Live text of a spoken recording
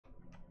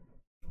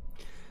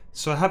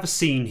So I have a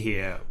scene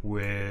here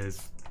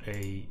with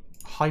a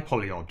high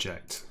poly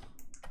object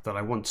that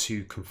I want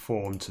to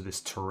conform to this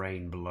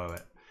terrain below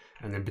it.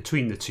 And then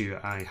between the two,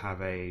 I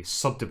have a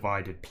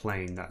subdivided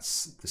plane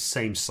that's the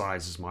same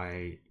size as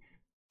my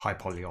high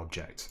poly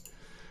object.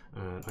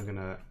 I'm going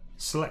to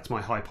select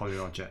my high poly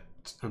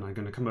object and I'm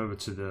going to come over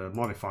to the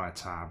modifier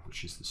tab,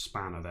 which is the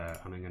spanner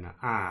there, and I'm going to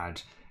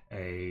add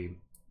a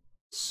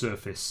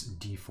surface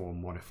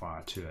deform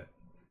modifier to it.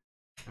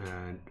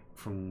 And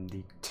from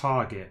the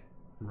target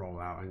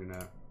rollout, I'm going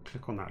to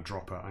click on that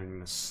dropper, I'm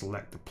going to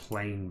select the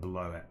plane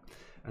below it,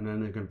 and then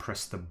I'm going to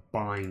press the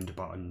bind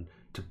button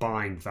to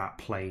bind that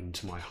plane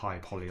to my high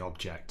poly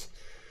object.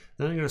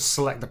 Then I'm going to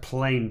select the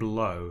plane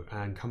below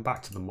and come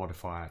back to the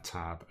modifier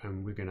tab,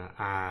 and we're going to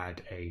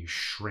add a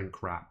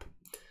shrink wrap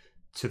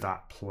to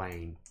that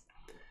plane.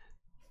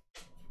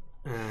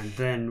 And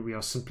then we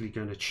are simply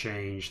going to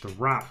change the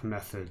wrap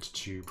method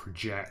to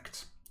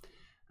project,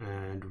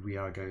 and we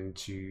are going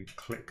to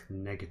click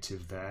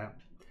negative there,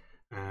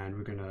 and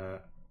we're going to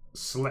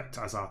select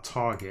as our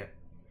target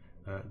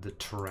the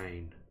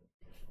terrain,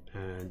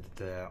 and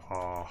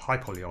our high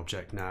poly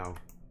object now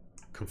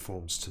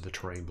conforms to the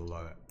terrain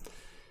below it.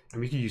 And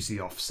we can use the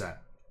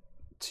offset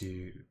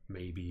to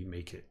maybe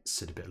make it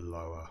sit a bit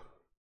lower,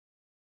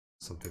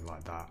 something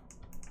like that.